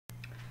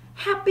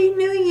Happy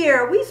New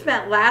Year! We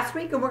spent last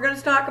week and we're going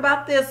to talk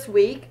about this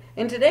week.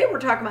 And today we're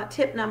talking about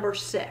tip number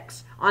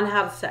 6 on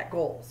how to set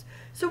goals.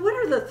 So what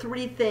are the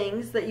 3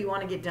 things that you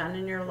want to get done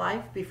in your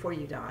life before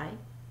you die?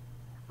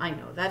 I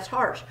know that's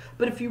harsh,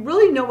 but if you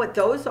really know what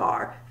those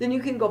are, then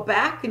you can go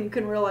back and you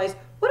can realize,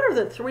 what are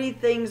the 3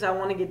 things I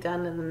want to get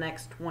done in the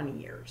next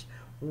 20 years?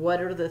 What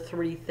are the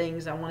 3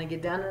 things I want to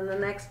get done in the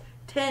next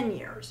 10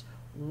 years?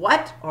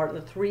 What are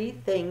the 3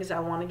 things I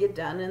want to get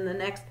done in the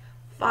next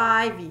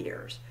 5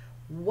 years?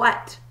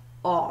 What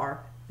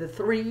are the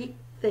 3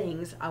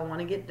 things I want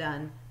to get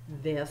done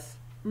this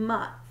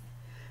month?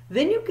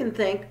 Then you can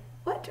think,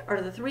 what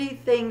are the 3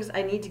 things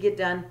I need to get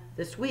done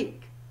this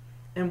week?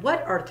 And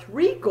what are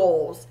 3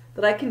 goals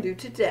that I can do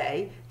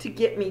today to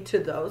get me to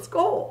those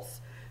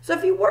goals? So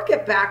if you work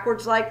it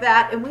backwards like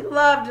that, and we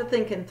love to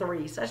think in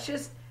 3s, that's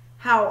just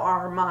how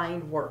our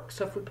mind works.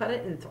 So if we put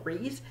it in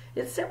 3s,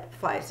 it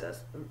simplifies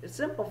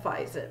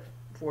it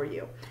for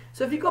you.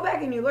 So if you go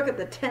back and you look at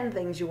the 10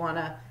 things you want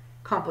to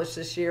accomplish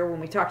this year, when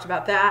we talked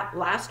about that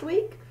last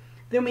week,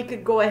 then we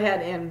could go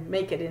ahead and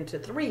make it into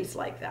 3s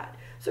like that.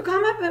 So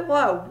comment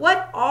below,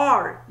 what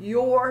are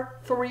your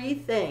 3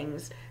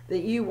 things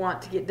that you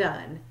want to get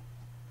done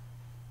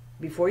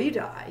before you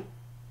die,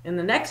 in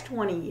the next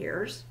 20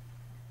 years,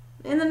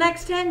 in the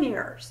next 10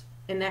 years,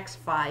 in the next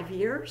 5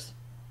 years?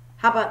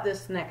 How about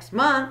this next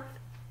month?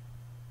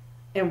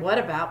 And what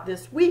about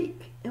this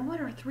week? And what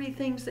are 3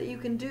 things that you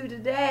can do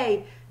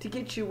today to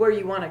get you where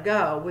you want to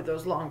go with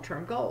those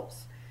long-term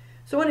goals?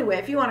 So anyway,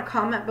 if you want to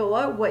comment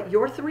below what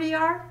your 3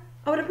 are,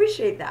 I would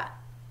appreciate that.